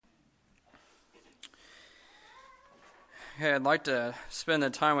Okay, I'd like to spend the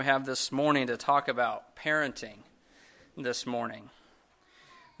time we have this morning to talk about parenting this morning.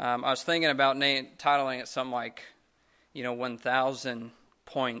 I was thinking about titling it something like, 1,000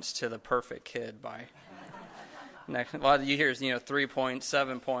 points to the perfect kid by... A lot of you hear, 3 points,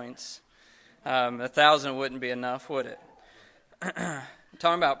 7 points. 1,000 wouldn't be enough, would it?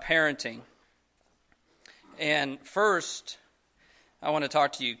 Talking about parenting. And first, I want to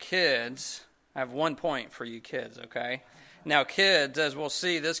talk to you kids. I have 1 point for you kids, okay? Now, kids, as we'll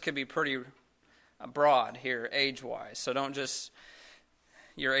see, this could be pretty broad here, age-wise. So don't just,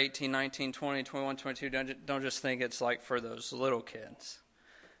 you're 18, 19, 20, 21, 22, don't just think it's like for those little kids.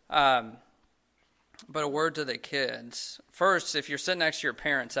 But a word to the kids. First, if you're sitting next to your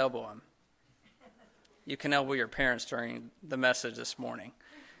parents, elbow them. You can elbow your parents during the message this morning.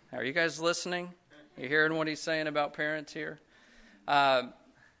 Are you guys listening? You hearing what he's saying about parents here? But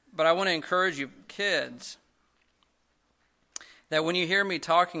I want to encourage you, kids, that when you hear me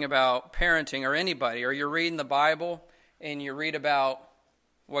talking about parenting or anybody, or you're reading the Bible and you read about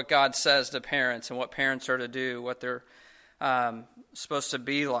what God says to parents and what parents are to do, what they're supposed to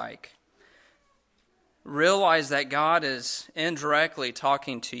be like, realize that God is indirectly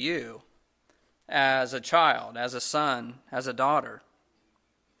talking to you as a child, as a son, as a daughter.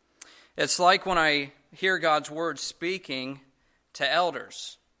 It's like when I hear God's word speaking to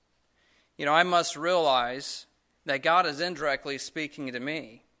elders. I must realize that God is indirectly speaking to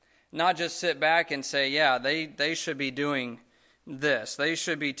me. Not just sit back and say, yeah, they should be doing this. They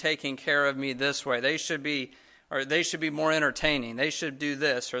should be taking care of me this way. They should be more entertaining. They should do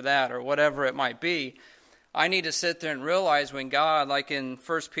this or that or whatever it might be. I need to sit there and realize when God, like in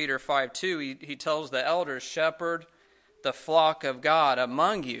 1 Peter 5:2, he tells the elders, shepherd the flock of God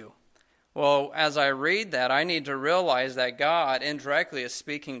among you. Well, as I read that, I need to realize that God indirectly is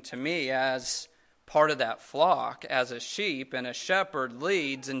speaking to me as part of that flock, as a sheep, and a shepherd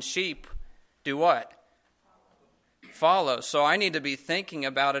leads, and sheep do what? Follow. So I need to be thinking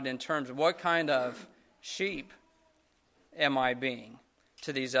about it in terms of what kind of sheep am I being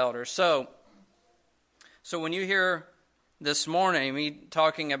to these elders. So when you hear this morning me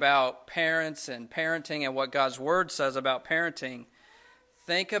talking about parents and parenting and what God's word says about parenting,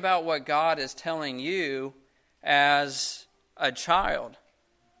 think about what God is telling you as a child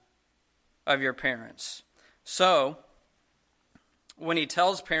of your parents. So, when he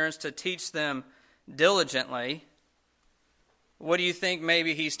tells parents to teach them diligently, what do you think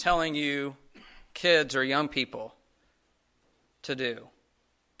maybe he's telling you kids or young people to do,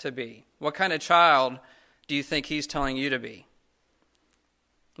 to be? What kind of child do you think he's telling you to be?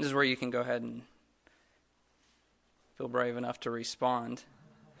 This is where you can go ahead and feel brave enough to respond.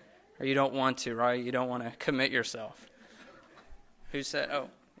 Or you don't want to, right? You don't want to commit yourself. Who said, go.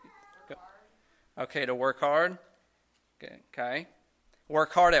 Okay, to work hard? Okay.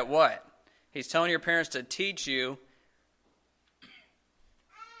 Work hard at what? He's telling your parents to teach you.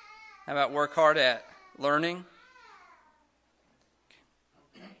 How about work hard at learning?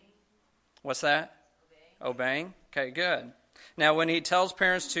 What's that? Obeying. Okay, good. Now, when he tells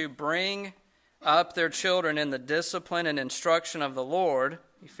parents to bring up their children in the discipline and instruction of the Lord,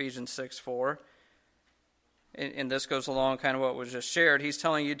 Ephesians 6:4, and this goes along kind of what was just shared, he's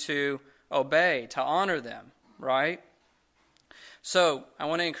telling you to obey, to honor them, right? So I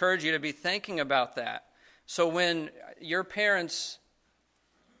want to encourage you to be thinking about that. So when your parents,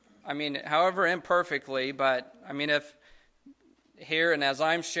 however imperfectly, but if here and as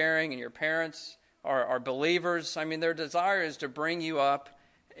I'm sharing and your parents are believers, their desire is to bring you up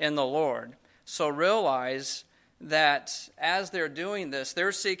in the Lord. So realize that as they're doing this,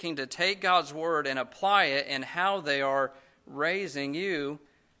 they're seeking to take God's word and apply it in how they are raising you,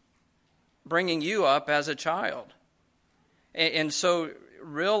 bringing you up as a child. And so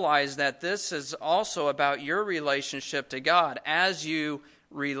realize that this is also about your relationship to God as you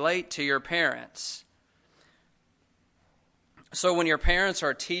relate to your parents. So when your parents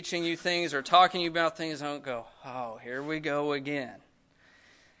are teaching you things or talking to you about things, don't go, oh, here we go again.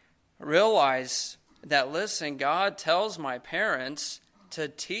 Realize that, listen, God tells my parents to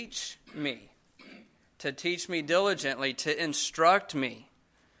teach me diligently, to instruct me,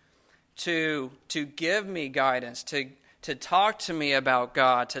 to give me guidance, to talk to me about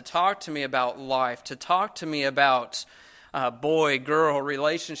God, to talk to me about life, to talk to me about boy-girl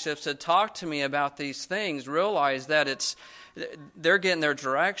relationships, to talk to me about these things. Realize that they're getting their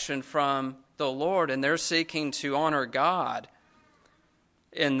direction from the Lord, and they're seeking to honor God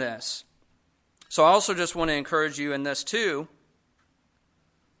in this. So I also just want to encourage you in this too,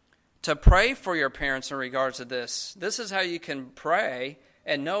 to pray for your parents in regards to this. This is how you can pray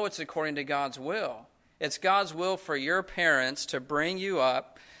and know it's according to God's will. It's God's will for your parents to bring you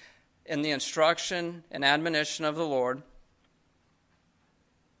up in the instruction and admonition of the Lord,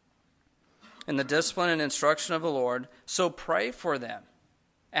 in the discipline and instruction of the Lord. So pray for them.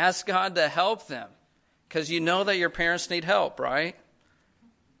 Ask God to help them, because you know that your parents need help, right?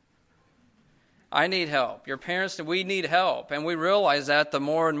 I need help. Your parents, we need help. And we realize that the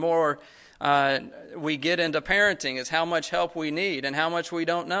more and more we get into parenting is how much help we need and how much we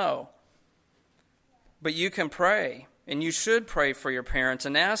don't know. But you can pray, and you should pray for your parents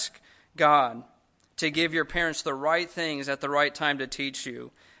and ask God to give your parents the right things at the right time to teach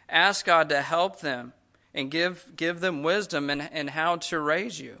you. Ask God to help them and give them wisdom in how to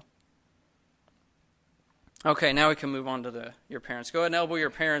raise you. Okay, now we can move on to your parents. Go ahead and elbow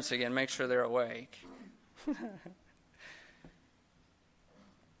your parents again. Make sure they're awake.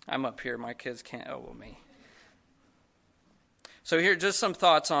 I'm up here. My kids can't elbow me. So here, just some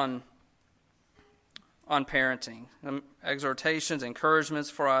thoughts on parenting. Some exhortations, encouragements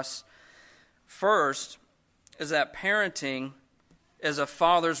for us. First is that parenting is a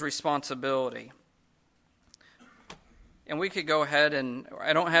father's responsibility. And we could go ahead and,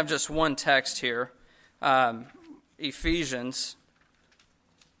 I don't have just one text here. Ephesians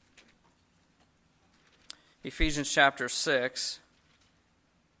chapter 6.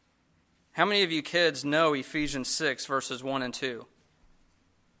 How many of you kids know Ephesians 6 verses 1 and 2?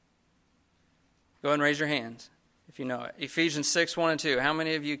 Go ahead and raise your hands if you know it. Ephesians 6, 1 and 2. How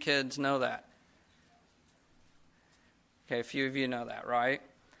many of you kids know that? Okay, a few of you know that, right?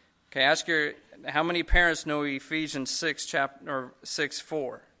 Okay, how many parents know Ephesians 6,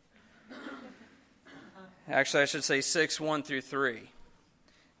 4? Actually, I should say 6, 1 through 3.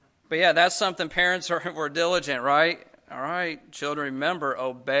 But yeah, that's something parents were diligent, right? All right, children, remember,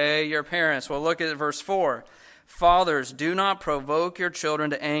 obey your parents. Well, look at verse 4. Fathers, do not provoke your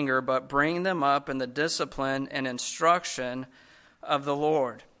children to anger, but bring them up in the discipline and instruction of the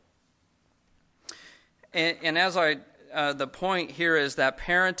Lord. And as the point here is that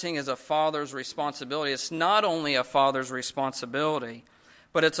parenting is a father's responsibility. It's not only a father's responsibility,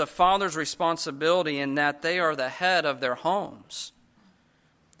 but it's a father's responsibility in that they are the head of their homes.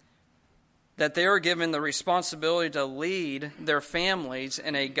 That they are given the responsibility to lead their families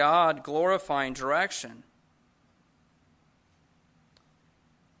in a God-glorifying direction.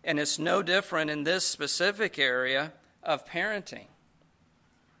 And it's no different in this specific area of parenting.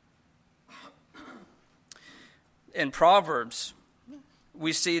 In Proverbs,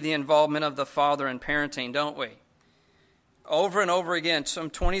 we see the involvement of the father in parenting, don't we? Over and over again, some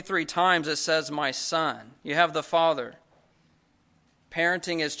 23 times it says, my son. You have the father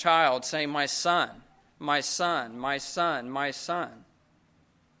parenting his child, saying, my son, my son, my son, my son.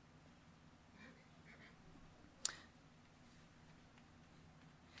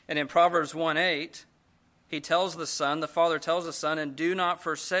 And in Proverbs 1:8, the father tells the son, and do not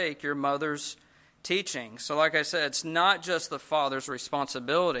forsake your mother's teaching. So like I said, it's not just the father's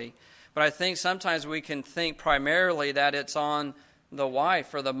responsibility, but I think sometimes we can think primarily that it's on the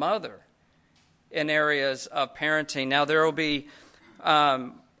wife or the mother in areas of parenting. Now, there will be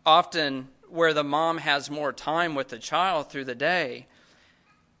often where the mom has more time with the child through the day.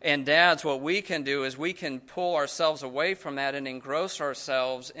 And dads, what we can do is we can pull ourselves away from that and engross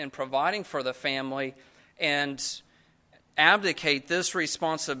ourselves in providing for the family and abdicate this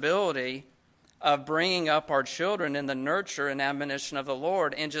responsibility of bringing up our children in the nurture and admonition of the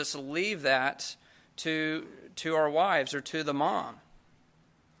Lord and just leave that to our wives or to the mom.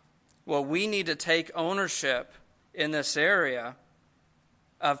 Well, we need to take ownership in this area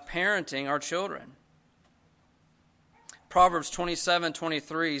of parenting our children. Proverbs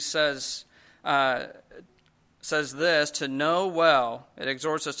 27:23 says this, to know well, it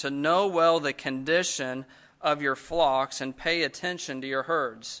exhorts us to know well the condition of your flocks and pay attention to your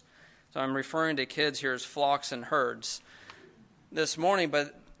herds. So I'm referring to kids here as flocks and herds this morning,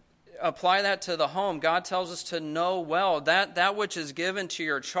 but apply that to the home. God tells us to know well that which is given to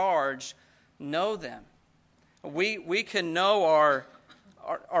your charge, know them. We can know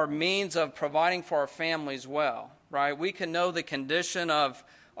our means of providing for our families well, right? We can know the condition of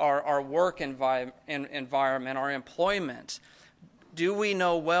our work environment, our employment. Do we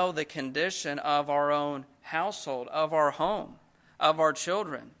know well the condition of our own household, of our home, of our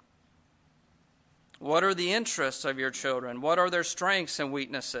children? What are the interests of your children? What are their strengths and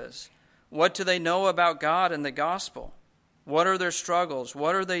weaknesses? What do they know about God and the gospel? What are their struggles?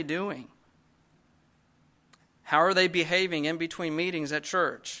 What are they doing? How are they behaving in between meetings at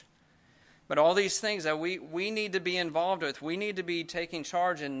church? But all these things that we need to be involved with, we need to be taking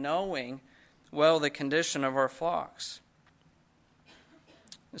charge and knowing well the condition of our flocks.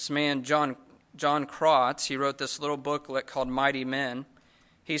 This man, John John Crotts, he wrote this little booklet called Mighty Men.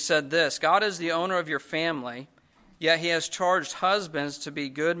 He said this: God is the owner of your family, yet he has charged husbands to be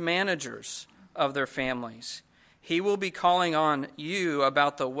good managers of their families. He will be calling on you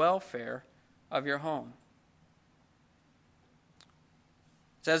about the welfare of your home.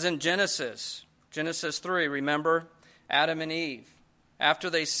 It says in Genesis 3, remember Adam and Eve.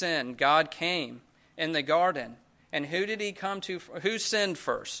 After they sinned, God came in the garden. And who did he come to? Who sinned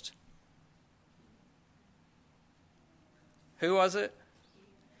first? Who was it?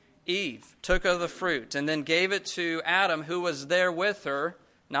 Eve took of the fruit and then gave it to Adam, who was there with her,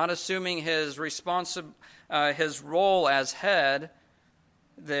 not assuming his role as head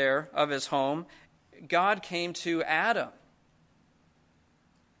there of his home. God came to Adam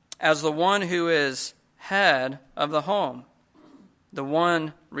as the one who is head of the home, the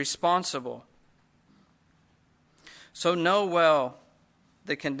one responsible. So know well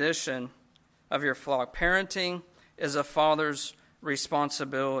the condition of your flock. Parenting is a father's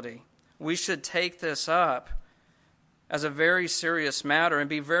responsibility. We should take this up as a very serious matter and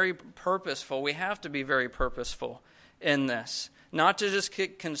be very purposeful. We have to be very purposeful in this. Not to just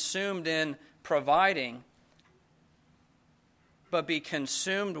get consumed in providing, but be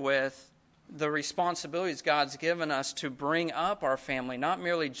consumed with the responsibilities God's given us to bring up our family, not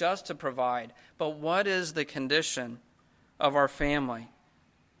merely just to provide, but what is the condition of our family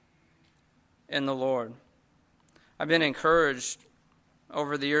in the Lord. I've been encouraged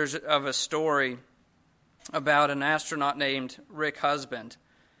over the years of a story about an astronaut named Rick Husband.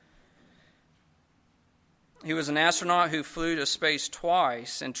 He was an astronaut who flew to space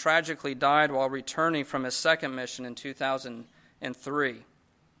twice and tragically died while returning from his second mission in 2003.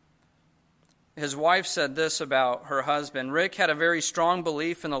 His wife said this about her husband: Rick had a very strong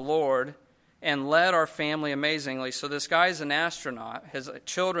belief in the Lord and led our family amazingly. So this guy's an astronaut. His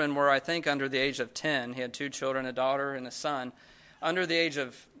children were, I think, under the age of 10. He had 2 children, a daughter and a son, under the age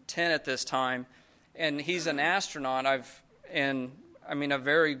of 10 at this time. And he's an astronaut. A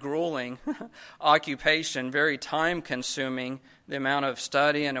very grueling occupation, very time-consuming, the amount of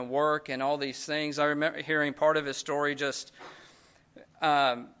study and work and all these things. I remember hearing part of his story, just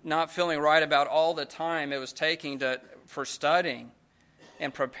not feeling right about all the time it was taking for studying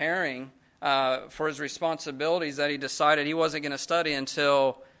and preparing for his responsibilities, that he decided he wasn't going to study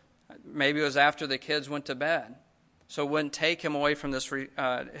until maybe it was after the kids went to bed. So it wouldn't take him away from this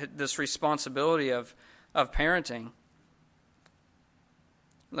responsibility of parenting.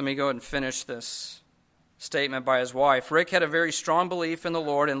 Let me go ahead and finish this statement by his wife. Rick had a very strong belief in the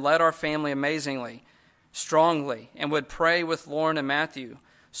Lord and led our family amazingly, strongly, and would pray with Lauren and Matthew.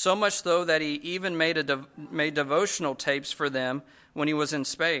 So much so that he even made devotional tapes for them when he was in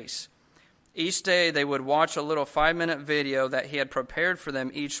space. Each day they would watch a little 5-minute video that he had prepared for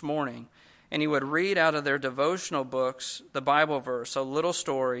them each morning, and he would read out of their devotional books the Bible verse, a little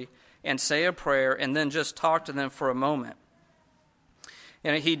story, and say a prayer, and then just talk to them for a moment.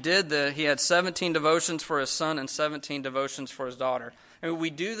 And he had 17 devotions for his son and 17 devotions for his daughter. We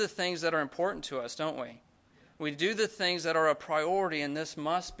do the things that are important to us, don't we? We do the things that are a priority, and this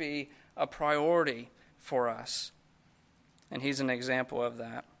must be a priority for us. And he's an example of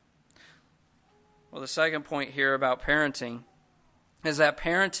that. Well, the second point here about parenting is that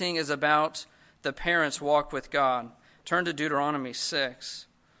parenting is about the parents' walk with God. Turn to Deuteronomy 6.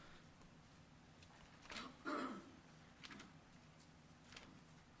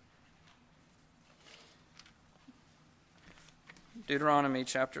 Deuteronomy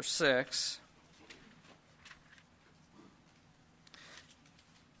chapter 6.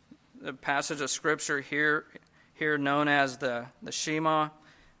 The passage of Scripture here known as the Shema,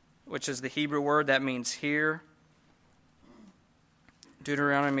 which is the Hebrew word that means hear.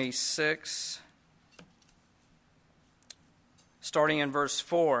 Deuteronomy 6, starting in verse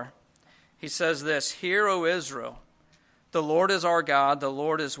 4, he says this: Hear, O Israel, the Lord is our God, the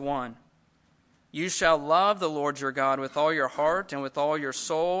Lord is one. You shall love the Lord your God with all your heart and with all your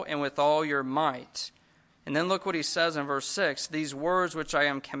soul and with all your might. And then look what he says in verse 6. These words which I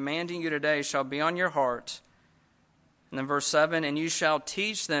am commanding you today shall be on your heart. And then verse 7, and you shall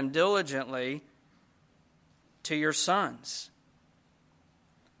teach them diligently to your sons.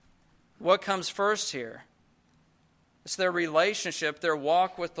 What comes first here? It's their relationship, their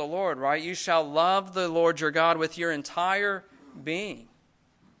walk with the Lord, right? You shall love the Lord your God with your entire being.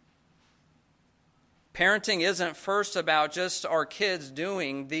 Parenting isn't first about just our kids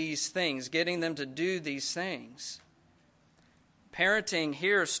doing these things, getting them to do these things. Parenting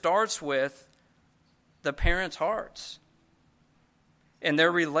here starts with the parents' hearts and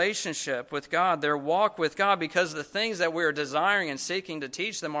their relationship with God, their walk with God, because the things that we're desiring and seeking to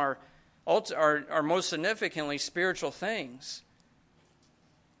teach them are are most significantly spiritual things.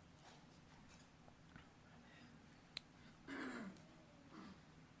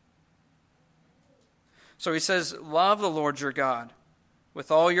 So he says, love the Lord your God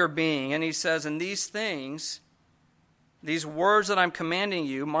with all your being. And he says, and these things, these words that I'm commanding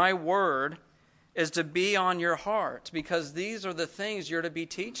you, my word, is to be on your heart, because these are the things you're to be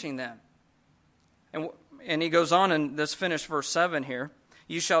teaching them. And he goes on, and let's finish verse 7 here.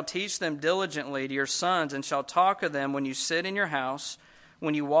 You shall teach them diligently to your sons, and shall talk of them when you sit in your house,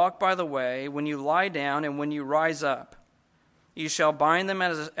 when you walk by the way, when you lie down, and when you rise up. You shall bind them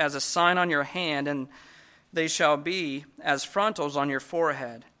as a sign on your hand, and they shall be as frontals on your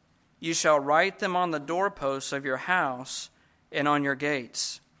forehead. You shall write them on the doorposts of your house and on your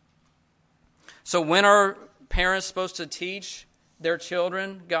gates. So when are parents supposed to teach their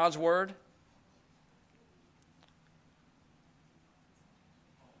children God's word?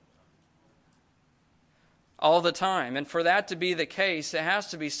 All the time. And for that to be the case, it has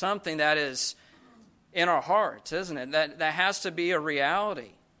to be something that is in our hearts, isn't it? That has to be a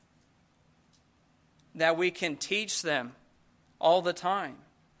reality. That we can teach them all the time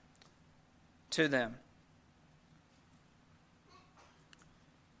to them.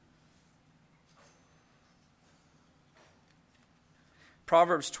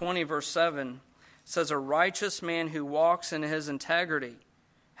 Proverbs 20 verse 7 says, a righteous man who walks in his integrity,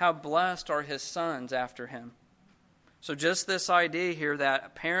 how blessed are his sons after him. So just this idea here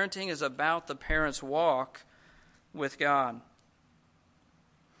that parenting is about the parent's walk with God.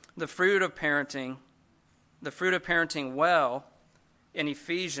 The fruit of parenting well in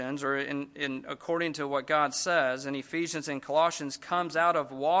Ephesians, or in according to what God says in Ephesians and Colossians, comes out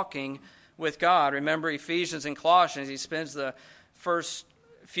of walking with God. Remember Ephesians and Colossians, he spends the first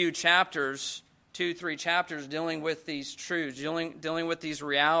few chapters, 2-3 chapters, dealing with these truths, dealing with these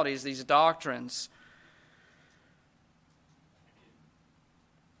realities, these doctrines.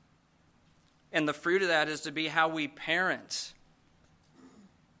 And the fruit of that is to be how we parent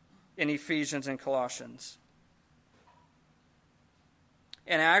in Ephesians and Colossians.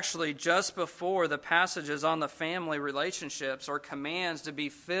 And actually, just before the passages on the family relationships are commands to be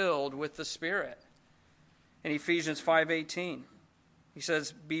filled with the Spirit. In Ephesians 5:18, he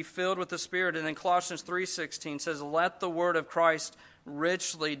says, be filled with the Spirit. And then Colossians 3:16 says, let the word of Christ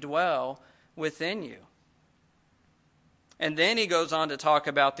richly dwell within you. And then he goes on to talk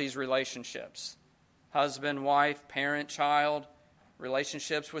about these relationships. Husband, wife, parent, child,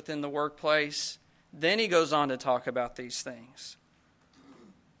 relationships within the workplace. Then he goes on to talk about these things.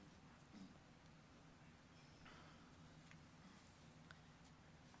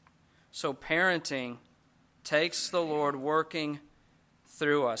 So parenting takes the Lord working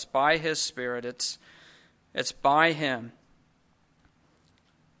through us by His Spirit. It's by Him.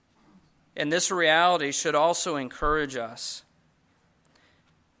 And this reality should also encourage us,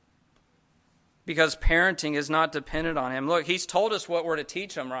 because parenting is not dependent on Him. Look, He's told us what we're to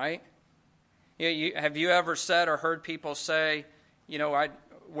teach them, right? Have you ever said or heard people say,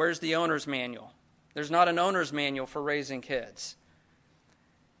 where's the owner's manual? There's not an owner's manual for raising kids.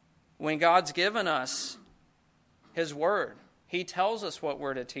 When God's given us His Word, He tells us what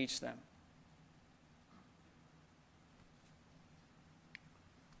we're to teach them.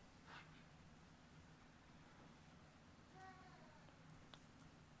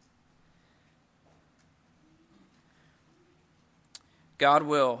 God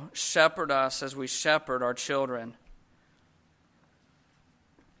will shepherd us as we shepherd our children.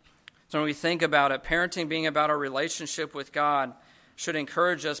 So when we think about it, parenting being about our relationship with God should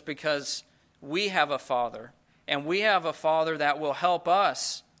encourage us, because we have a Father, and we have a Father that will help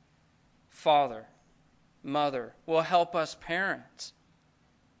us, father, mother, will help us parent.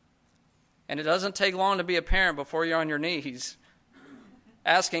 And it doesn't take long to be a parent before you're on your knees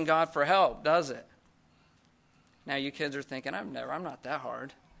asking God for help, does it? Now you kids are thinking, I'm not that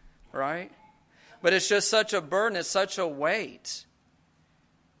hard, right? But it's just such a burden, it's such a weight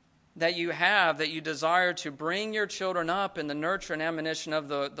that you have, that you desire to bring your children up in the nurture and admonition of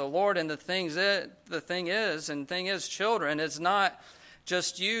the Lord. And the thing is, children, it's not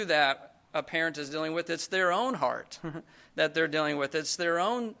just you that a parent is dealing with. It's their own heart that they're dealing with. It's their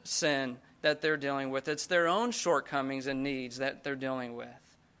own sin that they're dealing with. It's their own shortcomings and needs that they're dealing with.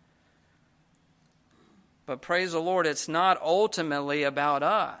 But praise the Lord, it's not ultimately about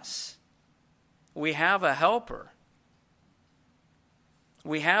us. We have a helper.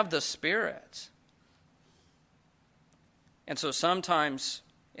 We have the Spirit. And so sometimes,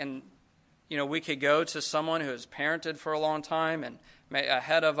 we could go to someone who has parented for a long time and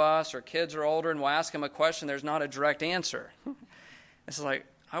ahead of us, or kids are older, and we'll ask them a question. There's not a direct answer. It's like,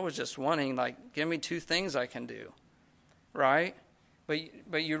 I was just wanting, like, give me 2 things I can do, right?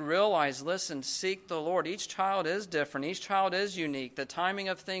 But you realize, listen, seek the Lord. Each child is different. Each child is unique. The timing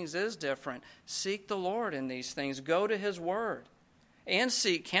of things is different. Seek the Lord in these things. Go to His Word and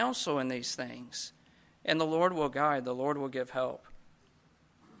seek counsel in these things. And the Lord will guide. The Lord will give help.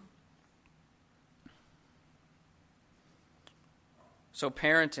 So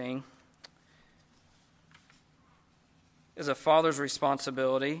parenting is a father's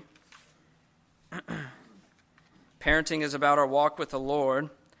responsibility. Parenting is about our walk with the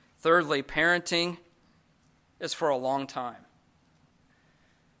Lord. Thirdly, parenting is for a long time.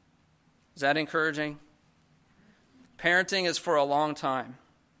 Is that encouraging? Parenting is for a long time.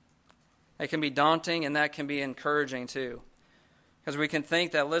 It can be daunting, and that can be encouraging too. Because we can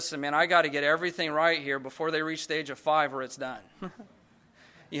think that, listen, man, I got to get everything right here before they reach the age of 5 or it's done.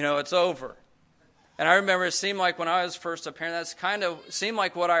 It's over. And I remember it seemed like when I was first a parent, that's kind of seemed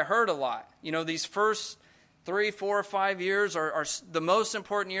like what I heard a lot. These first 3, 4, 5 years are the most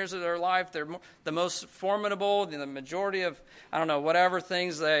important years of their life. They're the most formidable. The majority of, whatever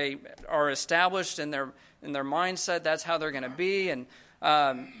things they are established in their mindset, that's how they're going to be. And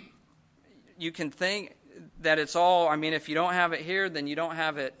you can think that it's all, if you don't have it here, then you don't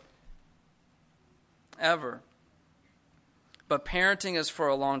have it ever. But parenting is for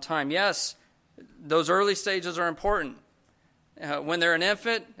a long time. Yes, those early stages are important. When they're an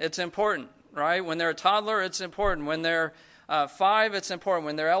infant, it's important, right? When they're a toddler, it's important. When they're 5, it's important.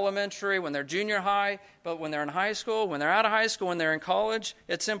 When they're elementary, when they're junior high, but when they're in high school, when they're out of high school, when they're in college,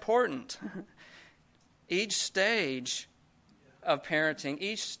 it's important. Each stage of parenting,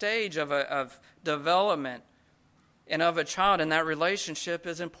 each stage of development and of a child in that relationship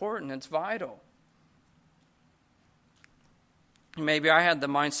is important. It's vital. Maybe I had the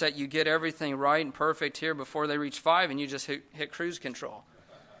mindset you get everything right and perfect here before they reach 5 and you just hit cruise control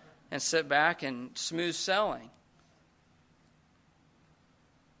and sit back and smooth sailing.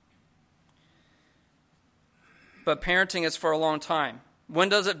 But parenting is for a long time. When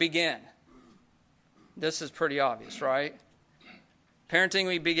does it begin? This is pretty obvious, right?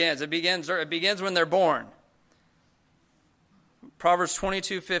 Parenting begins. It begins when they're born. Proverbs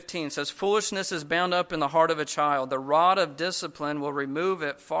 22:15 says, "Foolishness is bound up in the heart of a child. The rod of discipline will remove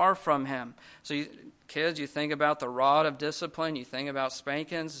it far from him." So kids, you think about the rod of discipline. You think about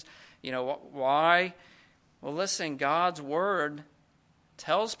spankings. Why? Well, listen, God's Word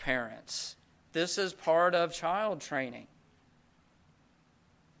tells parents this is part of child training.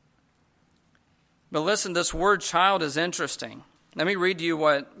 But listen, this word child is interesting. Let me read to you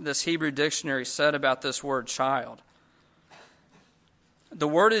what this Hebrew dictionary said about this word child. The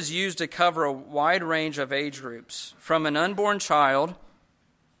word is used to cover a wide range of age groups, from an unborn child,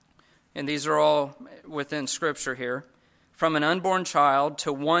 and these are all within Scripture here, from an unborn child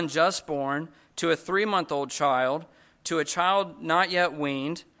to one just born, to a 3-month-old child, to a child not yet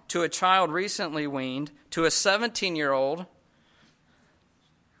weaned, to a child recently weaned, to a 17-year-old,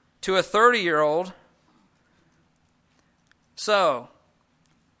 to a 30-year-old.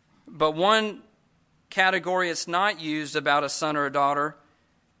 But one category it's not used about a son or a daughter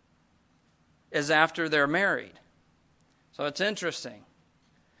is after they're married. So it's interesting.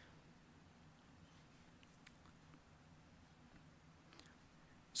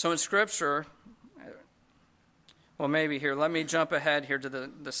 So in Scripture, well, maybe here, let me jump ahead here to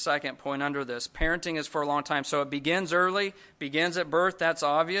the second point under this. Parenting is for a long time. So it begins early, begins at birth, that's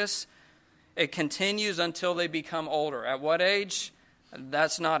obvious. It continues until they become older. At what age?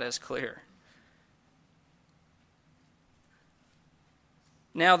 That's not as clear.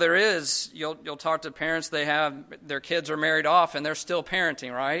 Now there is, you'll talk to parents, their kids are married off and they're still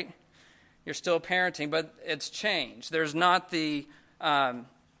parenting, right? You're still parenting, but it's changed. There's not the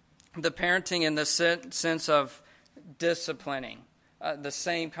parenting in the sense of disciplining, the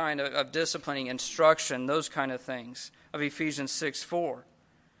same kind of disciplining, instruction, those kind of things of Ephesians 6:4.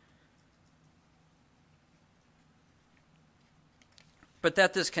 But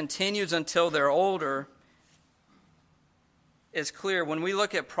that this continues until they're older is clear. When we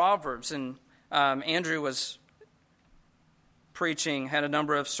look at Proverbs, and Andrew was preaching, had a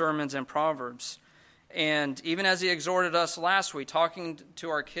number of sermons in Proverbs, and even as he exhorted us last week, talking to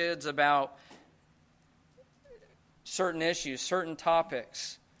our kids about certain issues, certain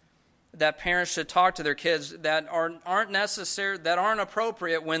topics that parents should talk to their kids that aren't necessary, that aren't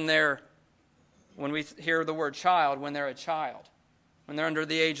appropriate when we hear the word child, when they're a child, when they're under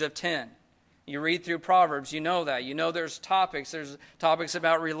the age of 10. You read through Proverbs, you know that. You know there's topics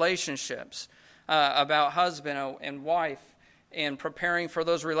about relationships, about husband and wife, and preparing for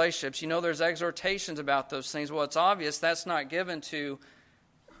those relationships. You know there's exhortations about those things. Well, it's obvious that's not given to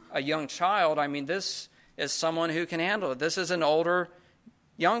a young child, I mean, this is someone who can handle it. This is an older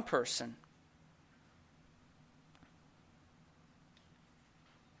young person.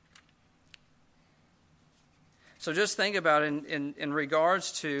 So just think about it in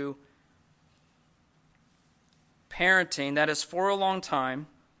regards to parenting that is for a long time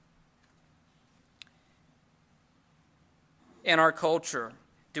in our culture.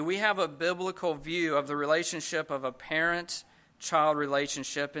 Do we have a biblical view of the relationship of a parent-child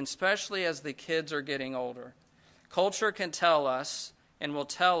relationship, and especially as the kids are getting older? Culture can tell us and will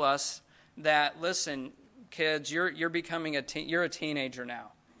tell us that, listen, kids, you're becoming you're a teenager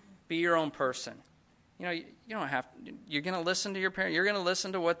now. Be your own person. You don't have. You're going to listen to your parents. You're going to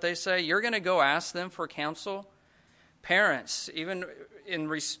listen to what they say. You're going to go ask them for counsel. Parents, even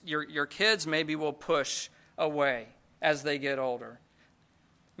your kids, maybe will push away as they get older.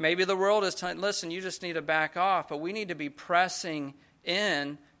 Maybe the world is telling, listen, you just need to back off, but we need to be pressing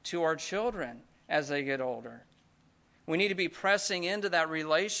in to our children as they get older. We need to be pressing into that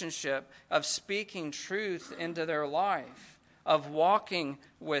relationship of speaking truth into their life, of walking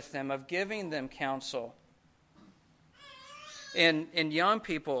with them, of giving them counsel. And young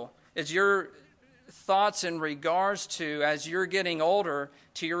people, is your thoughts in regards to, as you're getting older,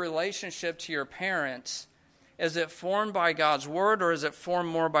 to your relationship to your parents, is it formed by God's word, or is it formed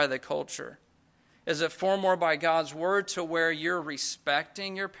more by the culture? Is it formed more by God's word to where you're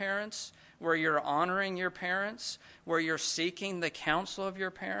respecting your parents, where you're honoring your parents, where you're seeking the counsel of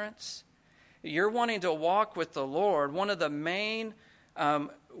your parents? You're wanting to walk with the Lord. One of the main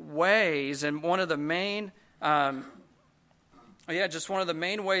ways, and one of the main, one of the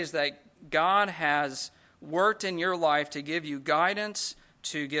main ways that God has worked in your life to give you guidance,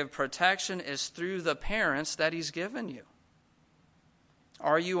 to give protection, is through the parents that He's given you.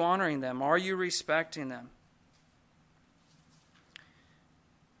 Are you honoring them? Are you respecting them?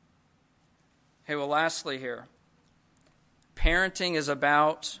 Hey, well, lastly here, parenting is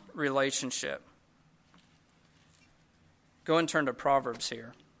about relationship. Go and turn to Proverbs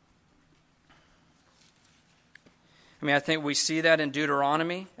here. I mean, I think we see that in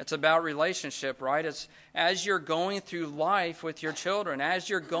Deuteronomy. It's about relationship, right? It's as you're going through life with your children, as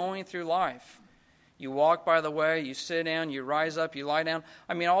you're going through life. You walk by the way, you sit down, you rise up, you lie down.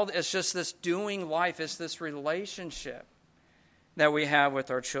 I mean, it's just this doing life. It's this relationship that we have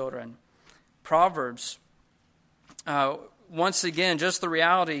with our children. Proverbs, once again, just the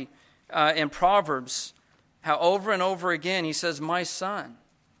reality in Proverbs, how over and over again he says, my son,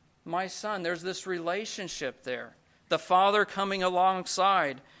 there's this relationship there. The father coming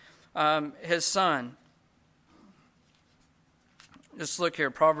alongside his son. Just look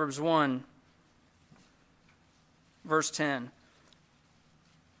here, Proverbs 1, verse 10.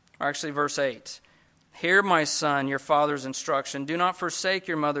 Or actually, verse 8. Hear, my son, your father's instruction. Do not forsake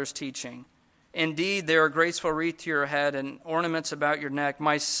your mother's teaching. Indeed, they are a graceful wreath to your head and ornaments about your neck.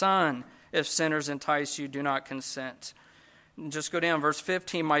 My son, if sinners entice you, do not consent. And just go down, verse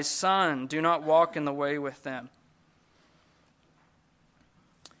 15. My son, do not walk in the way with them.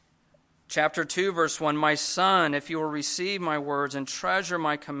 Chapter 2, verse 1, my son, if you will receive my words and treasure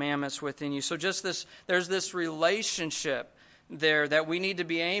my commandments within you. So just this, there's this relationship there that we need to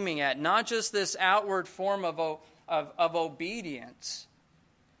be aiming at. Not just this outward form of obedience,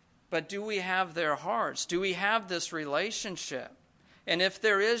 but do we have their hearts? Do we have this relationship? And if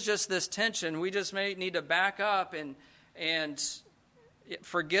there is just this tension, we just may need to back up and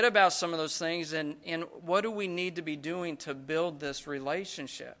forget about some of those things. And what do we need to be doing to build this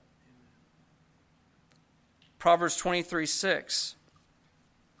relationship? Proverbs 23:6.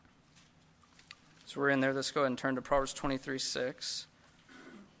 So we're in there. Let's go ahead and turn to Proverbs 23:6.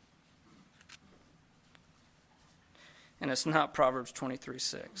 And it's not Proverbs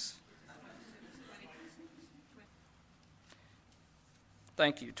 23:6.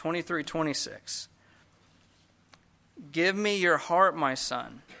 Thank you. 23:26. Give me your heart, my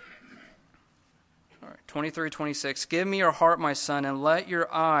son. All right, 23:26. Give me your heart, my son, and let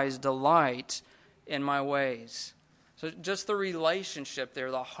your eyes delight in my ways. So just the relationship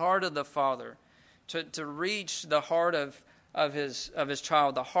there, the heart of the father, to reach the heart of his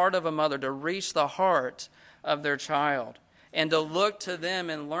child, the heart of a mother, to reach the heart of their child, and to look to them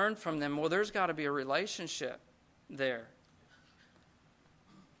and learn from them. Well, there's got to be a relationship there.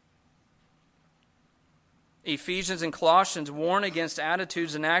 Ephesians and Colossians warn against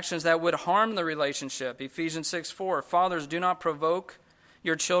attitudes and actions that would harm the relationship. Ephesians 6:4, fathers, do not provoke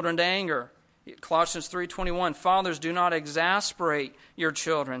your children to anger. Colossians 3:21, fathers, do not exasperate your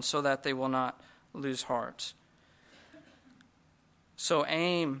children so that they will not lose heart. So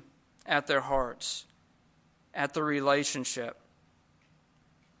aim at their hearts, at the relationship.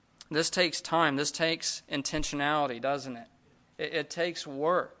 This takes time. This takes intentionality, doesn't it? It takes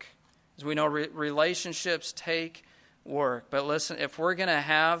work. As we know, relationships take work. But listen, if we're going to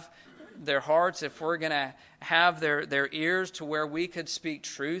have their hearts, if we're going to have their ears to where we could speak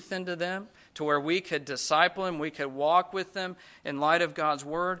truth into them, to where we could disciple them, we could walk with them in light of God's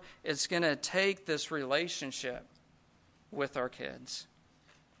Word, it's going to take this relationship with our kids.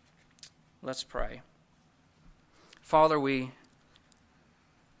 Let's pray. Father, we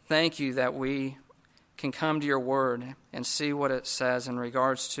thank you that we can come to your word and see what it says in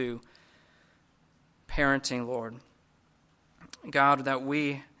regards to parenting, Lord. God, that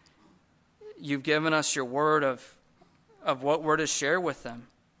you've given us your word of what we're to share with them.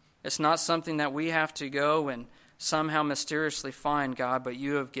 It's not something that we have to go and somehow mysteriously find, God, but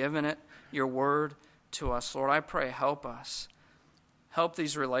you have given it, your word, to us. Lord, I pray, help us. Help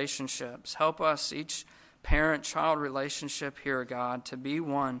these relationships. Help us, each parent-child relationship here, God, to be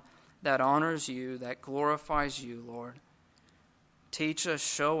one that honors you, that glorifies you, Lord. Teach us,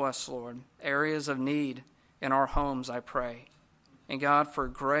 show us, Lord, areas of need in our homes, I pray. And God, for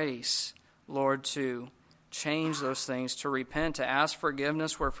grace, Lord, to change those things, to repent, to ask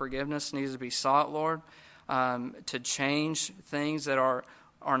forgiveness where forgiveness needs to be sought, Lord, to change things that are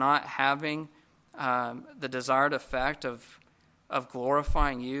not having the desired effect of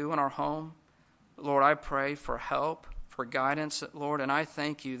glorifying you in our home. Lord, I pray for help, for guidance, Lord, and I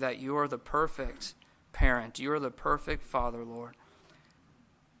thank you that you are the perfect parent. You are the perfect father, Lord,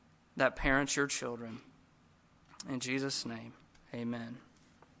 that parents your children. In Jesus' name, amen.